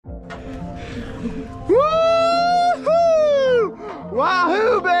Woo-hoo!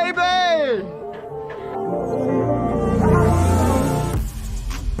 Wahoo, baby!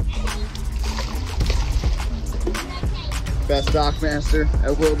 Best dockmaster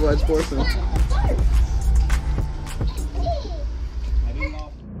at Worldwide Sportsman.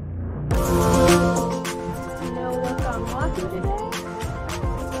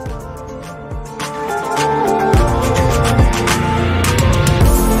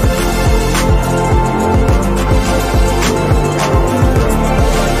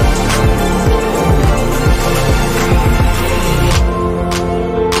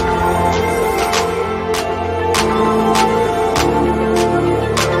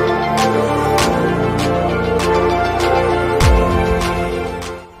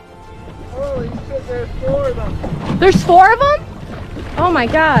 There's 4 of them? Oh my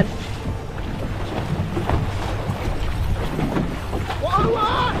god. Wahoo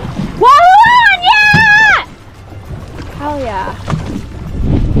on! Wahoo on! Yeah! Hell yeah.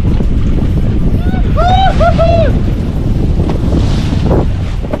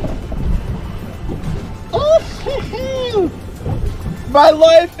 Oh, my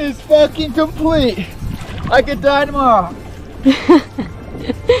life is fucking complete. I could die tomorrow.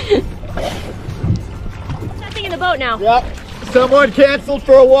 In the boat now. Yep. Someone canceled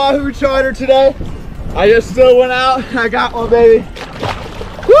for a Wahoo charter today. I just still went out. I got one, baby.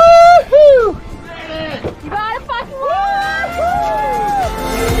 Woohoo! You got a fucking Wahoo!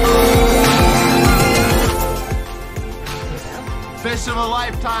 Fish of a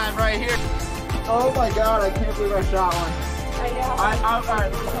lifetime right here. Oh my god, I can't believe I shot one. I know.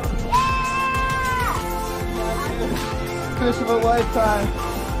 Alright. Fish of a lifetime.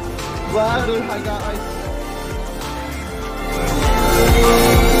 Glad I got ice.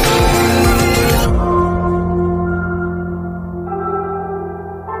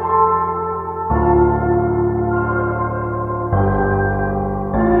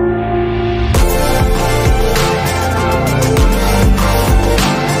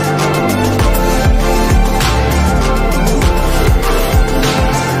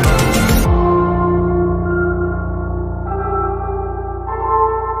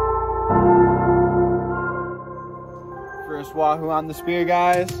 First Wahoo on the spear,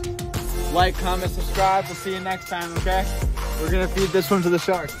 guys. Like, comment, subscribe. We'll see you next time, okay? We're gonna feed this one to the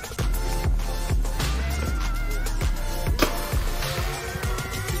sharks.